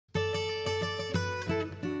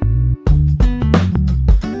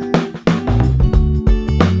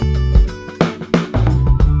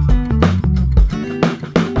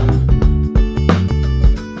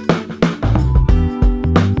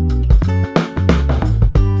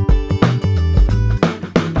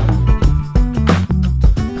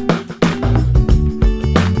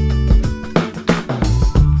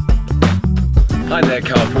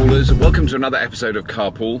Welcome to another episode of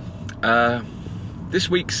Carpool. This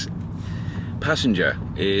week's passenger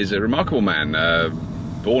is a remarkable man,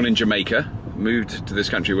 born in Jamaica, moved to this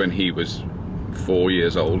country when he was 4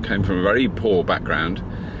 years old, came from a very poor background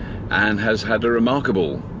and has had a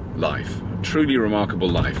remarkable life, truly remarkable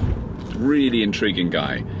life. Really intriguing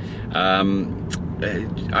guy.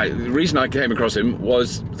 The reason I came across him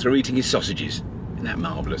was through eating his sausages. Isn't that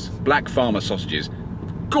marvellous? Black Farmer sausages,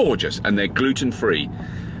 gorgeous, and they're gluten-free.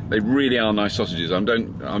 They really are nice sausages. I'm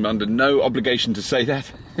under no obligation to say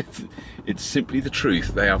that. It's simply the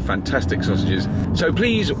truth. They are fantastic sausages. So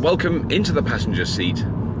please welcome into the passenger seat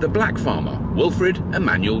the Black Farmer, Wilfred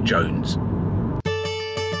Emmanuel Jones.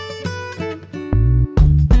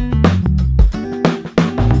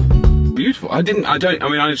 Beautiful. I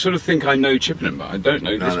sort of think I know Chippenham, but I don't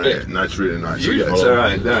know this bit. No, it's really nice. Beautiful. So,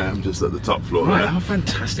 yeah, it's there. I'm just at the top floor. Right. There. Oh,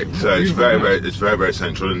 fantastic. So it's very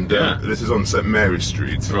central, and this is on St Mary's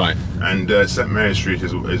Street. Right. And St Mary's Street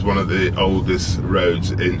is one of the oldest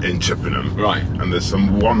roads in Chippenham. Right. And there's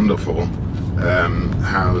some wonderful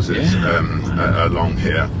houses along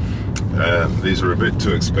here. These are a bit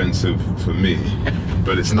too expensive for me,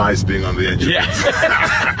 but it's nice being on the edge of it.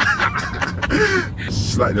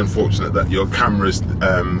 Slightly unfortunate that your cameras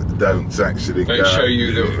don't actually show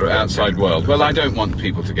you the outside world. Well, I don't want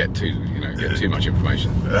people to get too much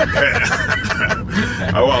information.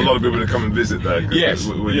 I want a lot of people to come and visit though. Yes,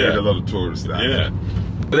 we need a lot of tourists there. Yeah.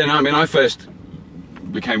 But then, I first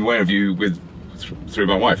became aware of you through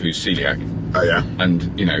my wife, who's celiac. Oh yeah.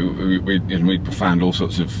 And we found all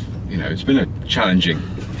sorts of it's been a challenging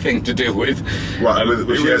thing to deal with. Right,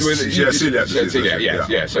 she has celiac disease.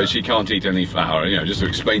 Yeah. So she can't eat any flour. Just to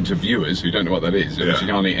explain to viewers who don't know what that is, she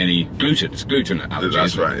can't eat any gluten. It's gluten allergies.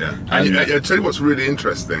 That's right. Yeah. And I tell you what's really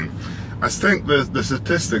interesting. I think the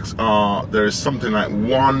statistics are there is something like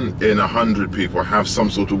 1 in 100 people have some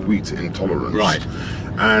sort of wheat intolerance. Right.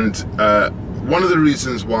 And one of the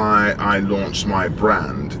reasons why I launched my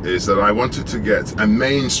brand is that I wanted to get a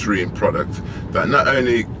mainstream product that not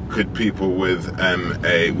only could people with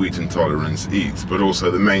a wheat intolerance eat, but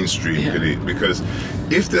also the mainstream could eat. Because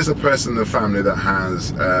if there's a person in the family that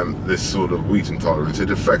has this sort of wheat intolerance,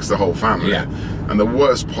 it affects the whole family. Yeah. And the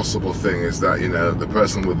worst possible thing is that the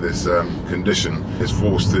person with this condition is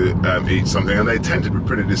forced to eat something, and they tend to be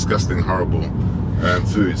pretty disgusting, horrible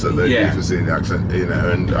foods that they do for celiacs,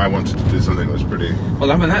 and I wanted to do something that was pretty. Well,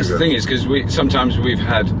 that's the thing is because sometimes we've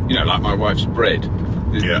had like my wife's bread.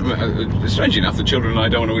 Yeah. Strange enough, the children and I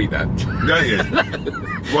don't want to eat that. Don't you?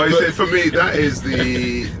 Well, for me, that is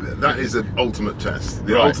the ultimate test.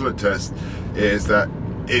 The ultimate test is that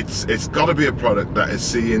it's got to be a product that is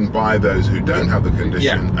seen by those who don't have the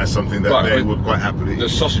condition as something that they would quite happily eat. The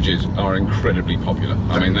sausages are incredibly popular.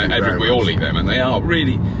 We all eat them, and they are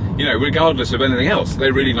really, regardless of anything else,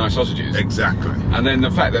 they're really nice sausages. Exactly. And then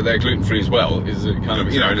the fact that they're gluten-free as well is a kind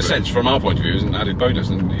of, in a sense, from our point of view, is an added bonus.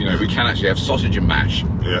 And we can actually have sausage and mash,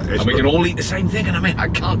 and we can all eat the same thing. And I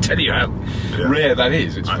can't tell you how rare that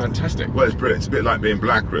is. It's fantastic. Well, it's brilliant. It's a bit like being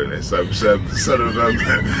black, really. So sort of,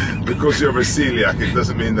 because you're a celiac, it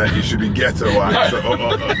doesn't mean that you should be ghettoized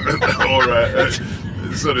or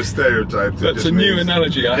sort of stereotyped. That's a new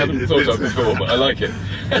analogy I haven't thought of before, but I like it.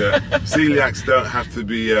 Celiacs don't have to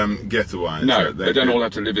be ghettoized. No, they don't all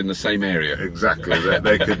have to live in the same area. Exactly.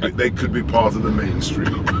 They could be part of the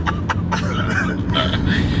mainstream.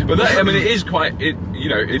 But that, it is quite. It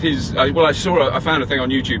is. Well, I found a thing on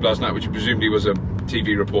YouTube last night, which presumably was a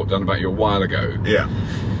TV report done about you a while ago. Yeah.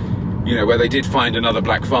 Where they did find another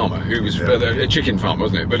black farmer who was a chicken farm,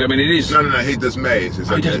 wasn't it? But it is. No, he does maize.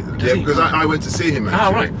 Because I went to see him actually.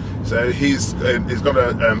 Oh, right. So he's got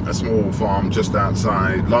a small farm just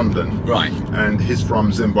outside London. Right. And he's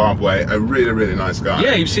from Zimbabwe. A really, really nice guy.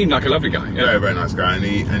 Yeah, he seemed like a lovely guy. Yeah. Very, very nice guy.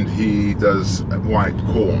 And he does white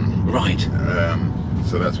corn. Right.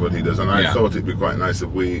 So that's what he does. And I thought it'd be quite nice if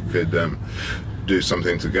we could do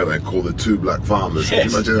something together and call the two black farmers.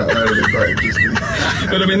 Yes. Imagine that would be quite interesting.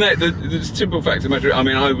 But the simple fact of the matter,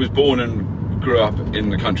 I was born and grew up in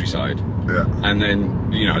the countryside. Yeah. And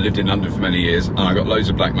then, I lived in London for many years, and I got loads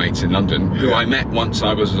of black mates in London who I met once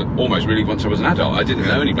I was an adult. I didn't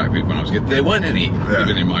know any black people when I was a kid. There weren't any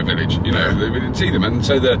living in my village. We didn't see them, and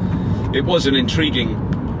so it was an intriguing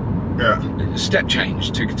step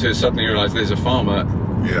change to suddenly realise there's a farmer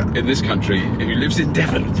in this country who lives in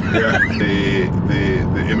Devon.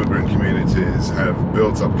 The immigrant communities have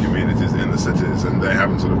built up communities in the cities, and they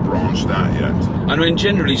haven't sort of branched out yet. And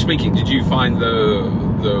generally speaking, did you find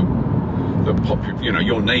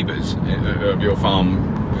your neighbours of your farm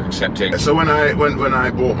accepting? So when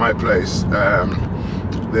I bought my place,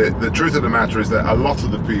 the truth of the matter is that a lot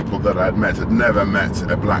of the people that I'd met had never met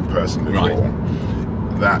a black person before.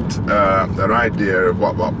 Right. That their idea of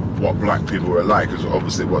what black people were like was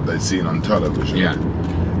obviously what they'd seen on television. Yeah.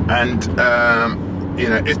 And you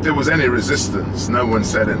know, if there was any resistance, no one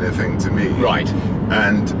said anything to me. Right.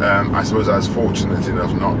 And I suppose I was fortunate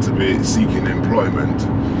enough not to be seeking employment,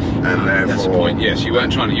 and therefore. That's the point. Yes, you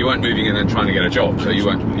weren't moving in and trying to get a job, so you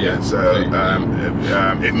weren't. Yeah. So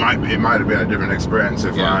it might have been a different experience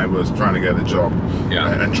if I was trying to get a job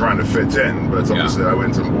and trying to fit in. But obviously, I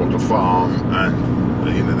went and bought a farm, and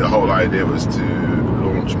you know, the whole idea was to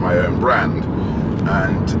launch my own brand,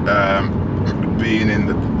 and being in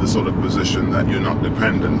the sort of position that you're not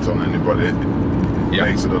dependent on anybody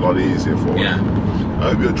makes it a lot easier for you. I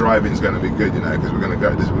hope your driving's going to be good, you know, because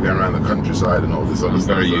we're going around the countryside and all this other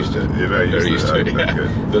stuff. I'm very used to it. You're very used to it. Yeah.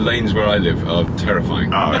 The lanes where I live are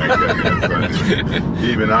terrifying. Oh, okay.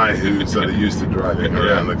 Even I, who sort of used to driving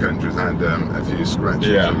around the country, had a few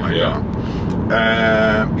scratches on my car.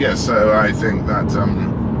 Yeah, so I think that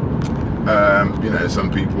you know, some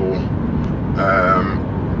people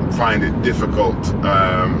find it difficult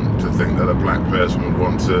to think that a black person would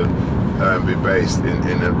want to be based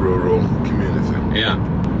in a rural community. Yeah,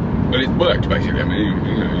 but it worked basically. I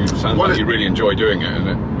mean, you sound like you really enjoy doing it,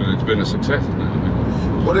 and it's been a success, isn't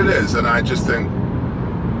it? What it is, and I just think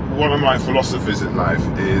one of my philosophies in life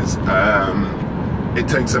is it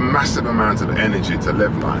takes a massive amount of energy to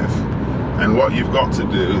live life, and what you've got to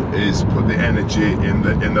do is put the energy in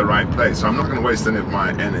the right place. So I'm not going to waste any of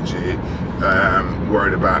my energy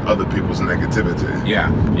worried about other people's negativity.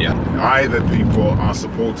 Yeah. Either people are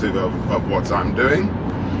supportive of what I'm doing,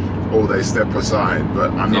 or they step aside,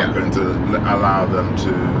 but I'm not going to allow them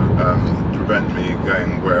to prevent me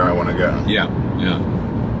going where I want to go. Yeah.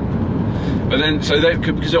 But then,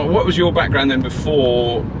 because what was your background then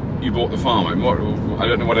before you bought the farm? I mean, I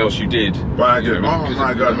don't know what else you did. Well, I did. Oh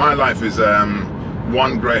my God, my life is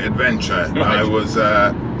one great adventure. Right. I was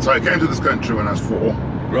so I came to this country when I was 4.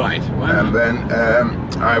 Right. Wow. And then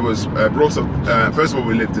I was brought up. First of all,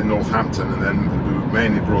 we lived in Northampton, and then we were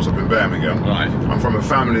mainly brought up in Birmingham. Right. I'm from a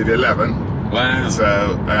family of 11. Wow.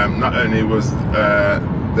 So not only was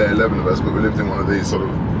there 11 of us, but we lived in one of these sort of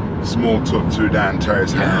small two-down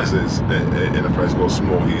terrace houses in a place called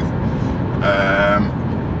Small Heath.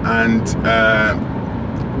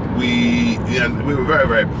 We were very,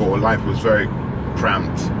 very poor. Life was very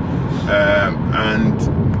cramped, and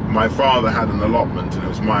my father had an allotment, and it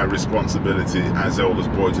was my responsibility as the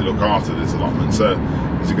oldest boy to look after this allotment. So,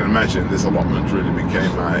 as you can imagine, this allotment really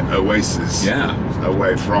became my oasis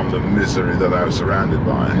away from the misery that I was surrounded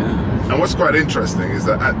by. And what's quite interesting is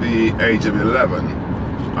that at the age of 11,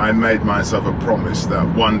 I made myself a promise that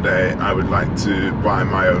one day I would like to buy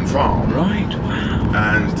my own farm. Right, wow.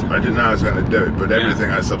 And I didn't know I was going to do it, but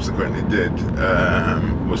everything I subsequently did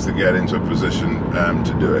was to get into a position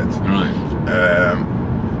to do it. Right.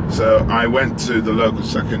 So I went to the local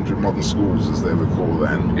secondary modern schools, as they were called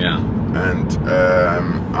then. And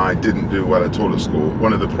I didn't do well at all at school.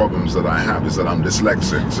 One of the problems that I have is that I'm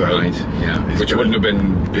dyslexic. So which wouldn't have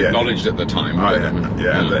been acknowledged at the time.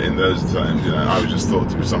 In those times, you know, I was just thought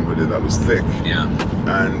to be somebody that was thick.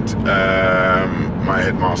 And my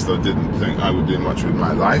headmaster didn't think I would do much with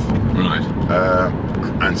my life. Right.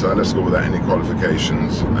 And so I left school without any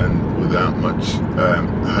qualifications and without much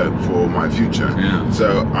hope for my future.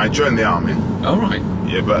 So I joined the army. Oh, right.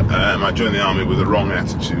 Yeah, but I joined the army with the wrong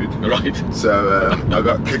attitude. Right. So I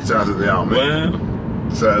got kicked out of the army. Wow.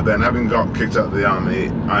 So then, having got kicked out of the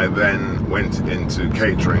army, I then went into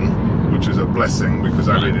catering, which was a blessing because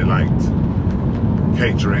I really liked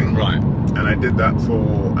catering. Right. And I did that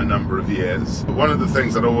for a number of years. One of the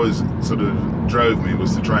things that always sort of drove me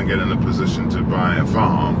was to try and get in a position to buy a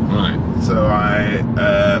farm. Right. So I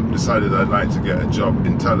decided I'd like to get a job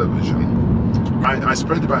in television. I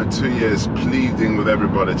spent about 2 years pleading with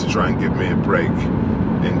everybody to try and give me a break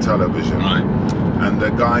in television. Right. And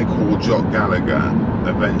a guy called Jock Gallagher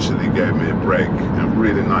eventually gave me a break. A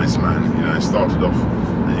really nice man. You know, I started off,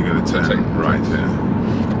 and you're going to turn right here.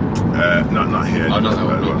 Not here. Oh, not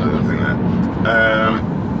that thing there.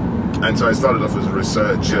 And so I started off as a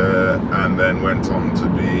researcher, and then went on to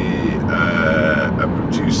be a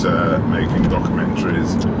producer, making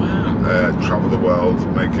documentaries. Wow. Travel the world,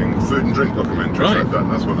 making food and drink documentaries. Right.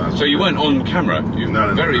 That's what that's. So you weren't on camera. You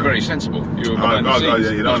were very sensible. You were behind the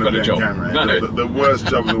scenes. You don't want to be on camera. No. The worst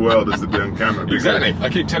job in the world is to be on camera. Exactly. I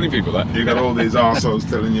keep telling people that. You got all these arseholes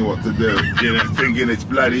telling you what to do. You know, thinking it's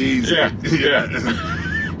bloody easy. Yeah.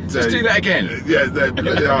 Just do that again. Yeah, they're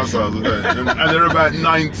bloody arseholes. And they're about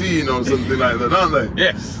 19 or something like that, aren't they?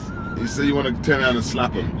 Yes. You say you want to turn around and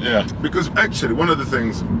slap them. Yeah. Because actually, one of the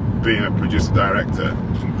things, being a producer-director,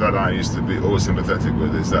 that I used to be always sympathetic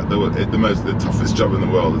with is that the toughest job in the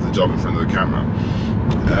world is the job in front of the camera.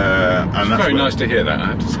 And that's very nice to hear that, I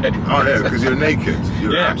have to say. Oh yeah, because you're naked.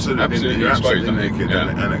 You're yeah, absolutely naked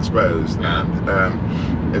and exposed. Yeah.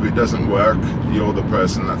 And if it doesn't work, you're the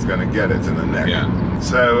person that's going to get it in the neck. Yeah.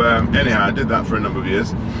 So anyhow, I did that for a number of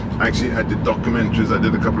years. Actually, I did documentaries. I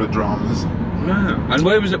did a couple of dramas. Wow. And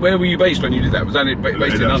where was it? Where were you based when you did that? Was that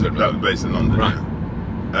based in London? That was based in London. Right.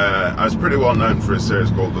 Yeah. I was pretty well known for a series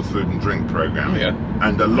called the Food and Drink Program. Oh, yeah.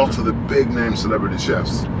 And a lot of the big name celebrity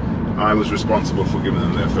chefs, I was responsible for giving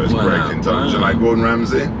them their first break in television, like Gordon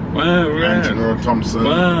Ramsay, Antonora Thompson,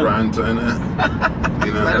 Brian Turner.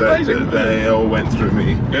 You know, they all went through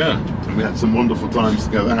me. Yeah. And we had some wonderful times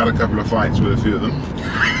together. I had a couple of fights with a few of them,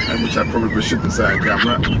 which I probably shouldn't say on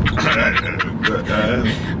camera. But,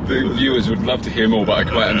 the viewers would love to hear more, but I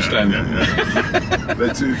quite understand.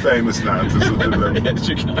 They're too famous now to sort of yes,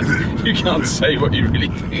 you can't say what you really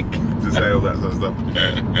think. To say all that sort of stuff.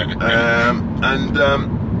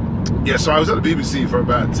 Yeah, so I was at the BBC for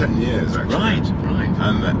about 10 years actually. Right.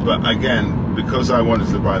 And but again, because I wanted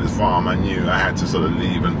to buy this farm, I knew I had to sort of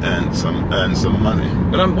leave and earn some money.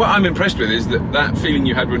 But what I'm impressed with is that feeling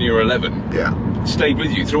you had when you were 11. Yeah. Stayed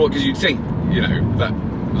with you through it, because you'd think, you know, that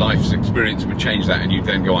life's experience would change that, and you'd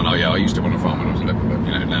then go on, oh yeah, I used to want to farm when I was 11, but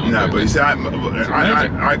you know, now I'm but you see,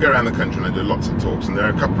 I go around the country and I do lots of talks, and there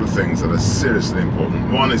are a couple of things that are seriously important.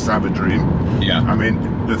 One is to have a dream. Yeah. I mean,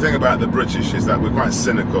 the thing about the British is that we're quite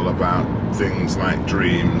cynical about things like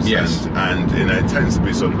dreams. Yes. And you know, it tends to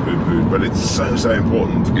be sort of poo-pooed, but it's so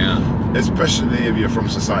important. Yeah. Especially if you're from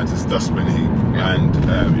society's dustbin heap and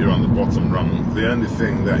you're on the bottom rung. The only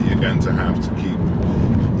thing that you're going to have to keep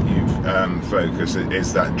focus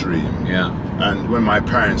is that dream. Yeah. And when my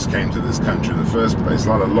parents came to this country in the first place, a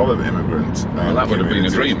lot of immigrants. Well, that would have been a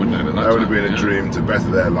dream, wouldn't it? That would have been a dream to better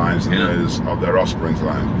their lives and those of their offspring's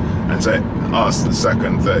lives. And so, us, the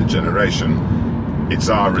second, third generation, it's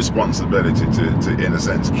our responsibility to in a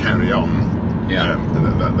sense, carry on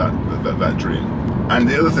that dream. And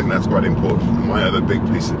the other thing that's quite important, and my other big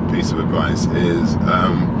piece of advice is,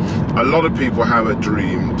 a lot of people have a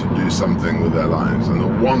dream to do something with their lives, and the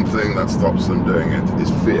one thing that stops them doing it is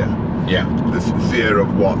fear. Yeah. The fear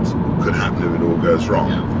of what could happen if it all goes wrong.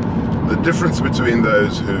 Yeah. The difference between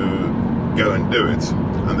those who go and do it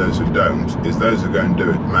and those who don't is those who go and do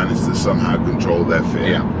it manage to somehow control their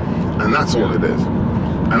fear. Yeah. And that's all it is.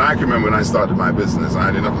 And I can remember when I started my business, I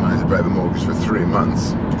had enough money to pay the mortgage for 3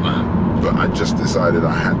 months. Wow. But I just decided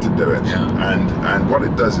I had to do it. Yeah. And what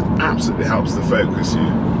it does, it absolutely helps to focus you.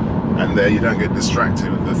 And there you don't get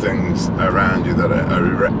distracted with the things around you that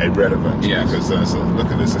are irrelevant. Yes. Because look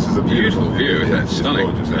at this is a beautiful view. It's stunning.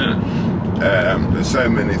 Gorgeous, yeah. There's so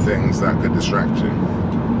many things that could distract you.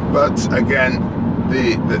 But again,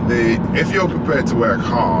 if you're prepared to work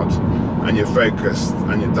hard and you're focused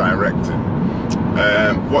and you're directed,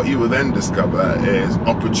 what you will then discover is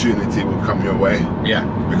opportunity will come your way. Yeah.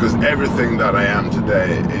 Because everything that I am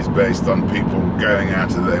today is based on people going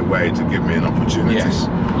out of their way to give me an opportunity. Yes.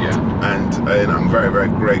 Yeah. And I'm very, very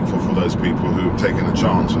grateful for those people who've taken a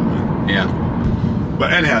chance with me. Yeah.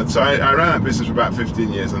 But anyhow, so I ran that business for about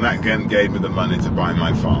 15 years, and that again gave me the money to buy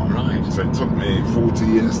my farm. Right. So it took me 40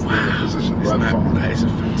 years to be in a position to buy the farm. That is a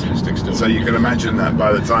fantastic story. So you can imagine that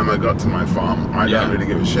by the time I got to my farm, I don't really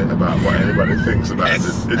give a shit about what anybody thinks about it.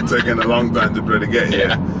 It's taken a long time to really get here.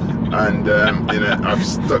 Yeah. And you know, I've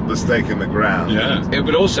stuck the stake in the ground. Yeah.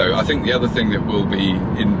 But also, I think the other thing that will be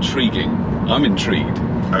intriguing, I'm intrigued,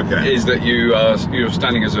 is that you're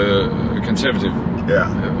standing as a conservative.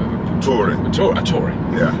 Yeah. Tory. A Tory.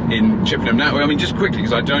 Yeah. In Chippenham. Now, I mean, just quickly,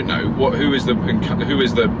 because I don't know who is the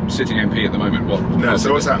sitting MP at the moment.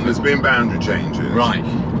 So what's happened? There's been boundary changes. Right.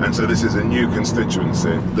 And so this is a new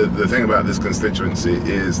constituency. The thing about this constituency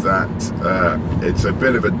is that it's a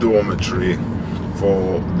bit of a dormitory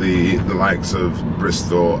for the likes of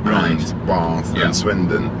Bristol and Bath and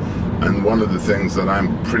Swindon. And one of the things that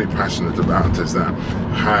I'm pretty passionate about is that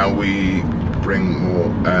how we bring more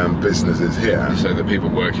businesses here, so that people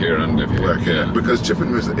work here and live here. Because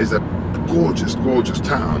Chippenham is a gorgeous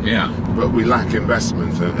town. Yeah. But we lack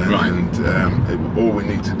investment, and all we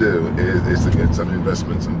need to do is to get some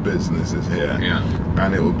investments and businesses here. Yeah.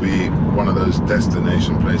 And it will be one of those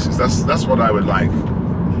destination places. That's what I would like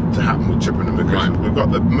to happen with Chippenham, because we've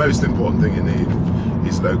got the most important thing you need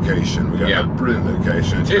is location. We've got a brilliant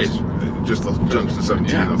location. It is. Just off junction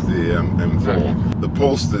 17 off the M4. The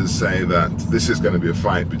pollsters say that this is going to be a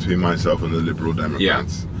fight between myself and the Liberal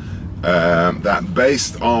Democrats. That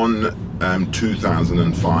based on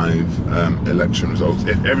 2005 election results,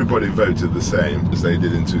 if everybody voted the same as they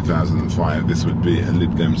did in 2005, this would be a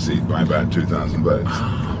Lib Dem seat by about 2,000 votes.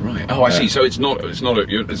 Ah, right. Oh, I see. So it's not a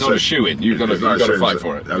shoe-in. You've got to fight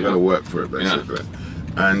for it. I've got to work for it, basically. Yeah.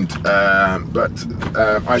 And but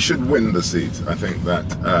I should win the seat. I think that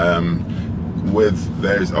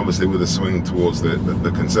there's obviously with a swing towards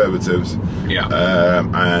the Conservatives. Yeah.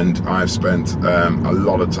 And I've spent a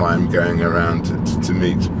lot of time going around to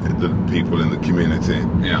meet the people in the community.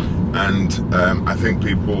 Yeah. And I think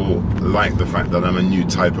people like the fact that I'm a new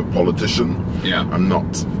type of politician. Yeah. I'm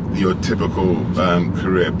not your typical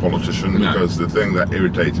career politician, because the thing that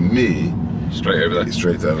irritates me straight over,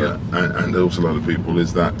 yeah. And also a lot of people,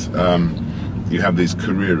 is that you have these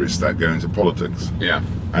careerists that go into politics, yeah,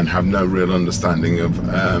 and have no real understanding of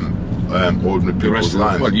ordinary people's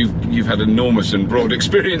lives. Well, you've had enormous and broad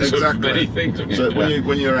experience of many things. So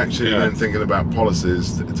when you're actually then thinking about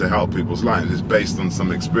policies to help people's lives, it's based on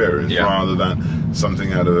some experience rather than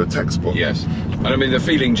something out of a textbook. Yes, and I mean the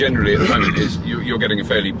feeling generally at the moment is you're getting a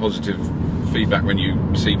fairly positive feedback when you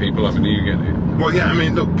see people. I mean, you get it. Well, yeah, I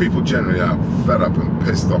mean, look, people generally are fed up and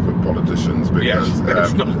pissed off with politicians because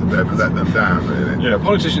they've let them down, really. Yeah,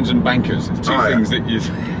 politicians and bankers, two things that you...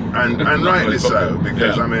 And rightly so,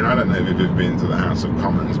 because, I mean, I don't know if you've been to the House of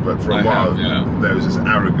Commons, but for a while there was this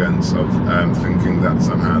arrogance of thinking that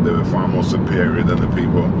somehow they were far more superior than the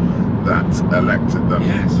people that elected them.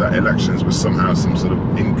 Yes. That elections was somehow some sort of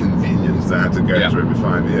inconvenience they had to go through every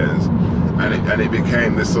 5 years. And it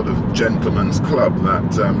became this sort of gentleman's club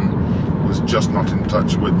that was just not in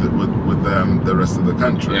touch with the rest of the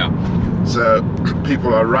country. Yeah. So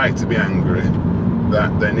people are right to be angry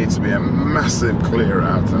that there needs to be a massive clear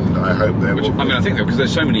out, and I hope there will. I mean, I think because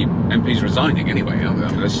there's so many MPs resigning anyway. I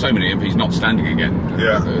mean, there's so many MPs not standing again.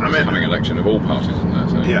 Yeah, the coming election of all parties, isn't there?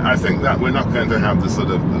 So. Yeah, I think that we're not going to have the sort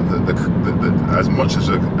of as much of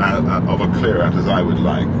a clear out as I would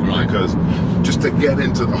like, because just to get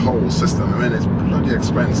into the whole system, I mean, it's bloody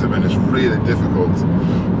expensive and it's really difficult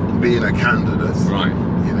being a candidate. Right.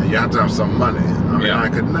 You know, you have to have some money. I mean, I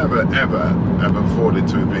could never, ever afford it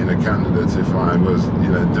to have been a candidate if I was,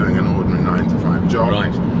 doing an ordinary 9-to-5 job.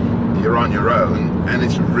 Right. You're on your own, and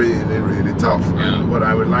it's really, really tough. Yeah. And what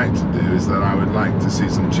I would like to do is that I would like to see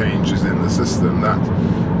some changes in the system that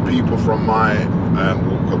people from my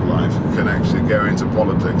walk of life can actually go into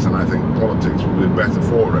politics, and I think politics will be better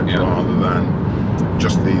for it rather than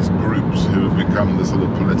just these groups who have become the sort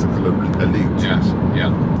of political elite. Yes,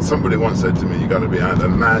 yeah. Somebody once said to me, you got to be either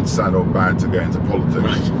mad, sad or bad to go into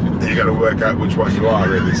politics. Right. You got to work out which one you are,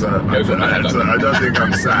 really. So I don't think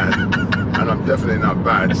I'm sad, and I'm definitely not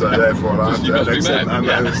bad, so therefore I'm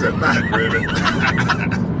accept mad, really.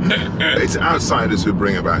 It's outsiders who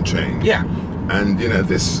bring about change. Yeah. And,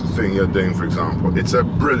 this thing you're doing, for example, it's a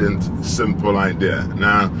brilliant, simple idea.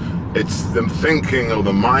 Now, it's the thinking or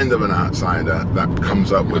the mind of an outsider that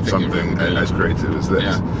comes up with something as creative as this.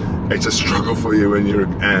 Yeah. It's a struggle for you when you're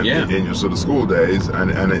in your sort of school days,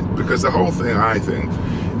 because the whole thing, I think,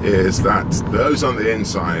 is that those on the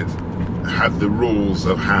inside have the rules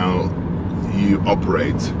of how you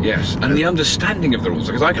operate. Yes, and the understanding of the rules,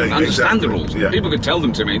 because I couldn't understand the rules. Yeah. People could tell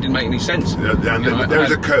them to me, it didn't make any sense. Yeah, and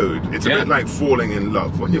there's a code. It's a bit like falling in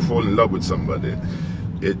love. When you fall in love with somebody,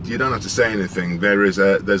 you don't have to say anything. There's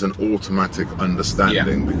an automatic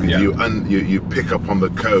understanding because you pick up on the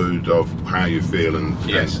code of how you feel and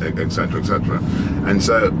etc. etc. And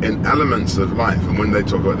so in elements of life, and when they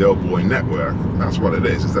talk about the old boy network, that's what it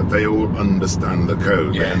is that they all understand the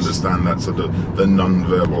code. Yes. They understand that sort of the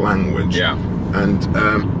non-verbal language. Yeah. And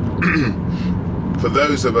for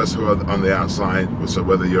those of us who are on the outside, so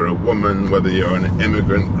whether you're a woman, whether you're an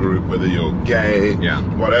immigrant group, whether you're gay,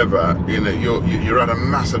 whatever, you're at a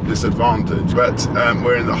massive disadvantage. But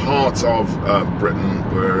we're in the heart of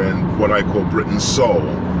Britain. We're in what I call Britain's soul.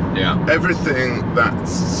 Yeah. Everything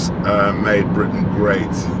that's made Britain great,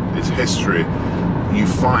 its history, you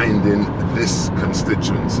find in this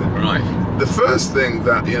constituency. Right. The first thing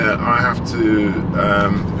that I have to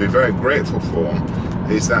be very grateful for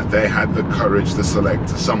is that they had the courage to select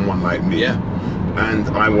someone like me. Yeah. And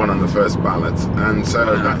I won on the first ballot, and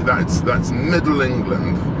so that's Middle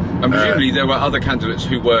England. And presumably there were other candidates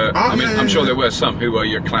who were. I'm sure there were some who were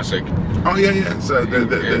your classic. Oh yeah. So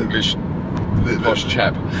the English posh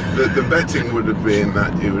chap. The betting would have been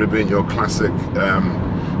that it would have been your classic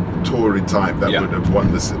Tory type that would have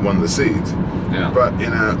won the seat. Yeah. But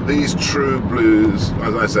these true blues,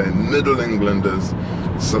 as I say, Middle Englanders,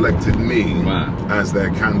 selected me as their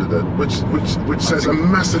candidate, which says a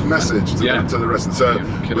massive message to the rest. So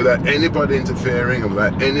without anybody interfering and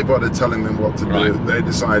without anybody telling them what to do, they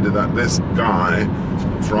decided that this guy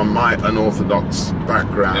from my unorthodox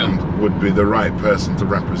background would be the right person to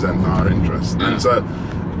represent our interests. And so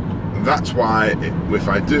that's why if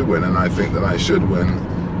I do win, and I think that I should win,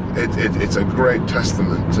 it's a great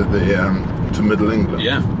testament to the to Middle England.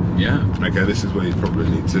 Okay, this is where you probably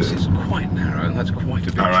need to. This is quite narrow, and that's quite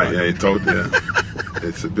a bit. All right, he told you.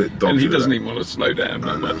 It's a bit dodgy. And he doesn't even want to slow down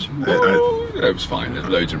that much. It was fine. There's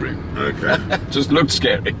loads of room. Okay. Just looked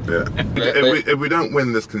scary. Yeah. If we don't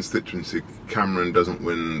win this constituency, Cameron doesn't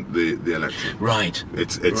win the election. Right.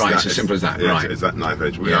 It's right. It's as simple as that. Right. It's that knife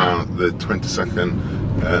edge. We are the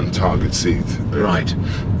 22nd target seat. Right.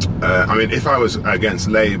 I mean, if I was against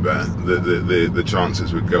Labour, the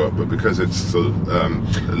chances would go up, but because it's sort of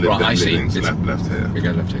leanings left here. We go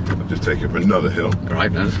left here. I'll just take it up another hill.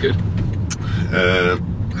 Right. That's good.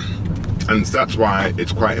 And that's why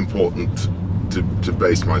it's quite important to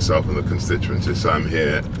base myself in the constituency, so I'm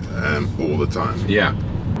here all the time. Yeah.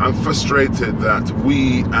 I'm frustrated that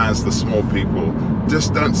we, as the small people,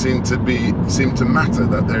 just don't seem to matter,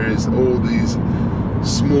 that there is all these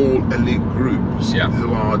small elite groups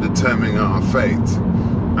who are determining our fate.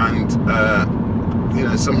 And you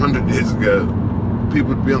know, some 100 years ago,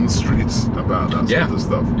 people would be on the streets about that sort of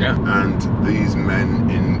stuff. Yeah. And these men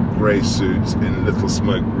in grey suits in little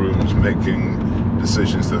smoke rooms making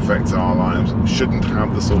decisions that affect our lives shouldn't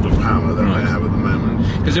have the sort of power that they have at the moment.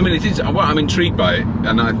 Because I mean, it is. Well, I'm intrigued by it,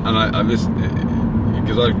 and I'm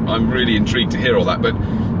really intrigued to hear all that. But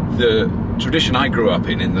the tradition I grew up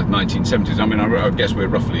in the 1970s. I mean, I guess we're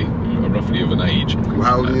roughly of an age. Well,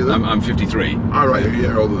 how old are you then? I'm 53. All right, you're a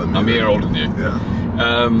year older than me. I'm a year older than you. Yeah.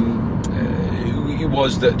 It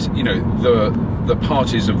was that, you know, the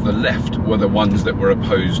parties of the left were the ones that were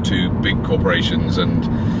opposed to big corporations and,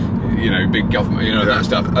 you know, big government, you know, that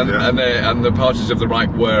stuff, and the parties of the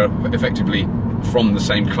right were effectively from the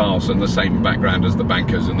same class and the same background as the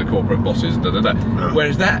bankers and the corporate bosses and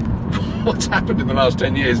Whereas what's happened in the last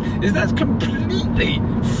 10 years is that's completely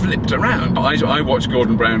flipped around. I watched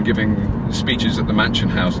Gordon Brown giving speeches at the Mansion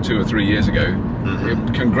House 2 or 3 years ago,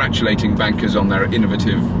 congratulating bankers on their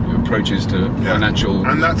innovative approaches to financial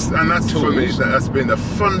and that's tools. For me, that's been a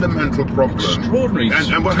fundamental problem. Extraordinary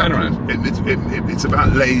and what turnaround. It's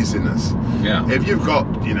about laziness. Yeah. If you've got,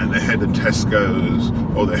 you know, the head of Tesco's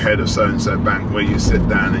or the head of so-and-so bank where you sit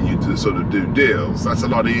down and you sort of do deals, that's a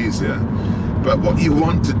lot easier. But what you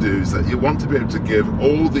want to do is that you want to be able to give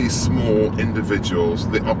all these small individuals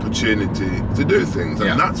the opportunity to do things,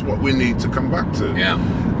 and that's what we need to come back to. Yeah.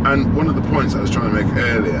 And one of the points I was trying to make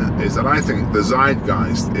earlier is that I think the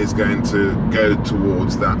zeitgeist is going to go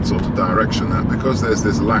towards that sort of direction, that because there's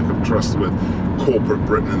this lack of trust with corporate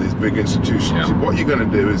Britain and these big institutions, what you're going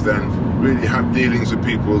to do is then really have dealings with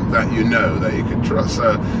people that you know, that you can trust.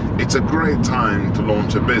 So it's a great time to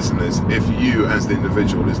launch a business if you as the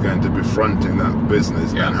individual is going to be fronting that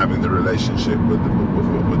business and having the relationship with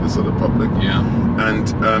the sort of public. And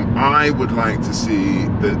I would like to see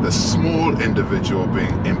the small individual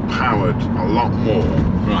being empowered a lot more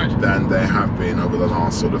than they have been over the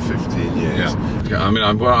last sort of 15 years. I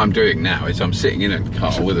mean, what I'm doing now is I'm sitting in a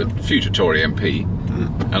car with a future Tory MP,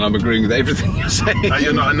 and I'm agreeing with everything you're saying. And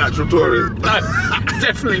you're not a natural Tory? No,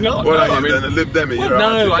 definitely not. Well, no, I mean, then a Lib Demi. Well,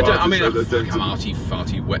 no, I don't. I mean, I'm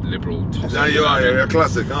arty-farty, wet liberal. No, you are. You're a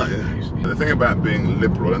classic, aren't you? The thing about being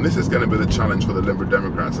liberal, and this is going to be the challenge for the Liberal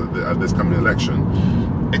Democrats at this coming election,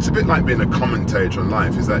 it's a bit like being a commentator on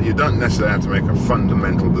life, is that you don't necessarily have to make a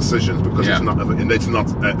fundamental decision because it's not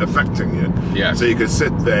affecting you. So you could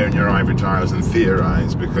sit there in your ivory towers and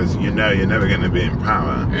theorize because you know you're never going to be in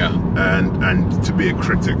power, and to be a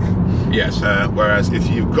critic. Whereas if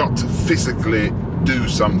you've got to physically do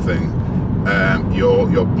something,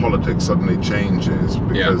 your politics suddenly changes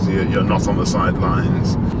because you're not on the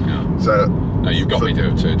sidelines. So no, you've got me to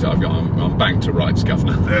I'm banked to rights,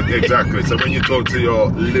 Governor. Exactly. So when you talk to your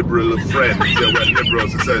liberal friends, your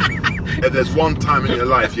liberals, it says, if there's one time in your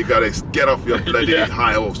life you got to get off your bloody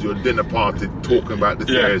high horse, your dinner party, talking about the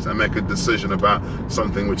theories and make a decision about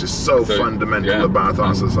something which is so fundamental about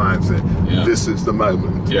our society. This is the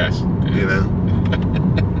moment. You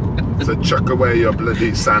know. So chuck away your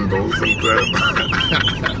bloody sandals and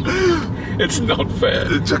it's not fair.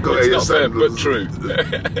 Chuck away your sandals. But true.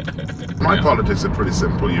 My politics are pretty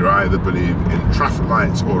simple. You either believe in traffic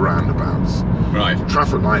lights or roundabouts.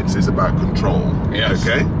 Traffic lights is about control.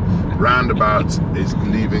 Okay? Roundabout is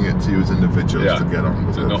leaving it to you as individuals to get on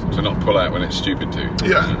with it. To not pull out when it's stupid to.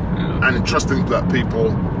 And trusting that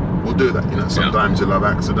people will do that. You know, sometimes you'll have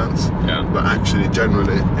accidents, but actually,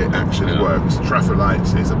 generally, it actually works. Traffic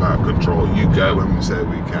lights is about control. You go when we say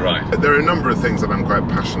we can. Right. There are a number of things that I'm quite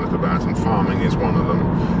passionate about, and farming is one of them.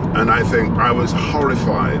 And I think I was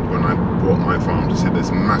horrified when I bought my farm to see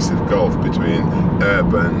this massive gulf between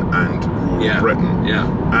urban and rural Britain.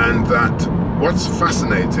 And that what's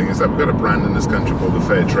fascinating is that we've got a brand in this country called the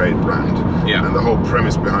Fair Trade brand. And the whole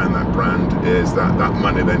premise behind that brand is that that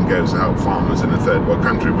money then goes to help farmers in a third world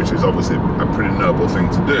country, which is obviously a pretty noble thing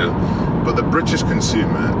to do. But the British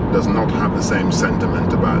consumer does not have the same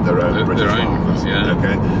sentiment about their own British farmers.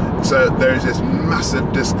 Okay, so there is this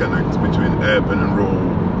massive disconnect between urban and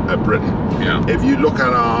rural Britain. If you look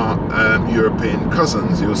at our European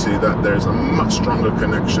cousins, you'll see that there's a much stronger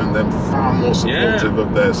connection. They're far more supportive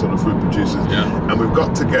of their sort of food producers, and we've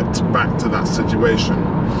got to get back to that situation.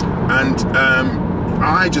 And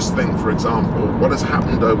I just think, for example, what has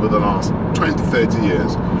happened over the last 20-30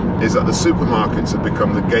 years is that the supermarkets have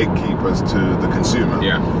become the gatekeepers to the consumer.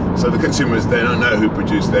 So the consumers, they don't know who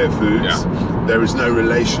produce their foods. There is no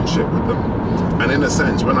relationship with them. And in a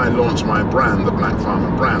sense, when I launched my brand, the Black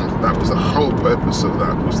Farmer brand, that was the whole purpose of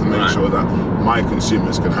that, was to make sure that my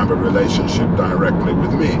consumers could have a relationship directly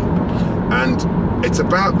with me. And it's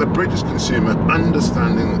about the British consumer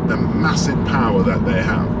understanding the massive power that they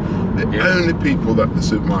have. The only people that the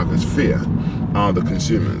supermarkets fear are the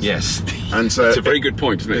consumers. And so it's a very good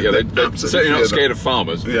point, isn't it? They're certainly not scared of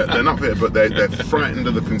farmers. They're not feared, but they're frightened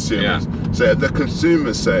of the consumers. So the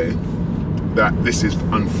consumers say that this is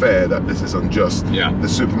unfair, that this is unjust. The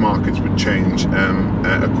supermarkets would change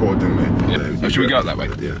accordingly. Oh, should we go that way?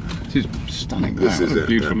 It is stunning. This is a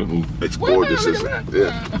beautiful little. It's gorgeous, isn't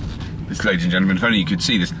it? This, ladies and gentlemen, if only you could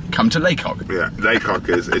see this. Come to Laycock. Laycock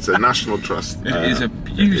it's a national trust. It is a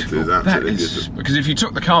beautiful. It is absolutely beautiful. Because if you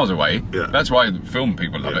took the cars away, that's why film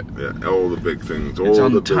people love it. All the big things, all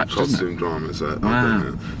the big costume dramas.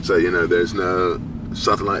 So you know, there's no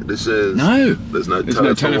satellite dishes. There's no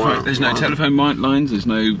telephone. There's no telephone lines. There's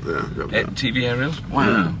no TV aerials.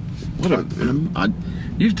 Wow. What a!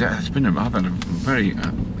 It's been. I've had a very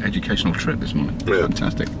educational trip this morning.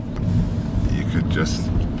 Fantastic. You could just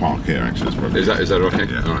park here. Actually, is that okay?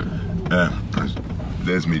 All right.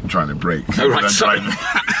 There's me trying to brake. Oh right, sorry.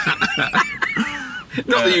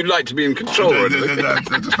 Not that you'd like to be in control or anything. No,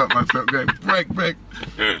 I just felt my foot going, brake.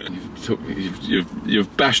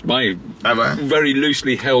 You've bashed my very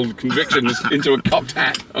loosely held convictions into a cocked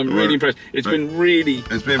hat. I'm really impressed. It's been really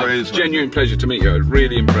a genuine pleasure to meet you. I'm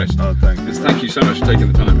really impressed. Oh, thank you. Thank you so much for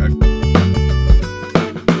taking the time.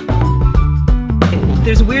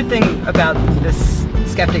 There's a weird thing about this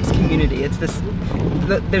skeptics community. It's this.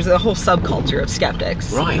 There's a whole subculture of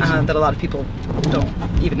skeptics that a lot of people don't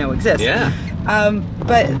even know exists.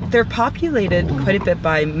 But they're populated quite a bit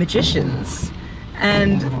by magicians.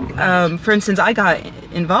 And for instance, I got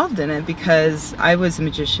involved in it because I was a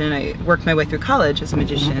magician. I worked my way through college as a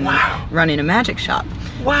magician, running a magic shop.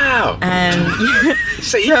 Wow! And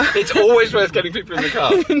see, it's always worth getting people in the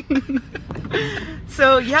car.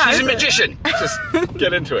 So she's a magician. Just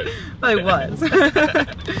get into it. I was.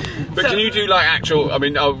 But can you do like actual? I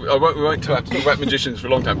mean, we won't have to talk about magicians for a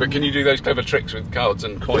long time. But can you do those clever tricks with cards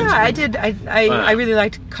and coins? Yeah, I did. I really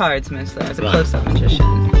liked cards mostly. I was a close-up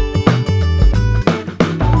magician.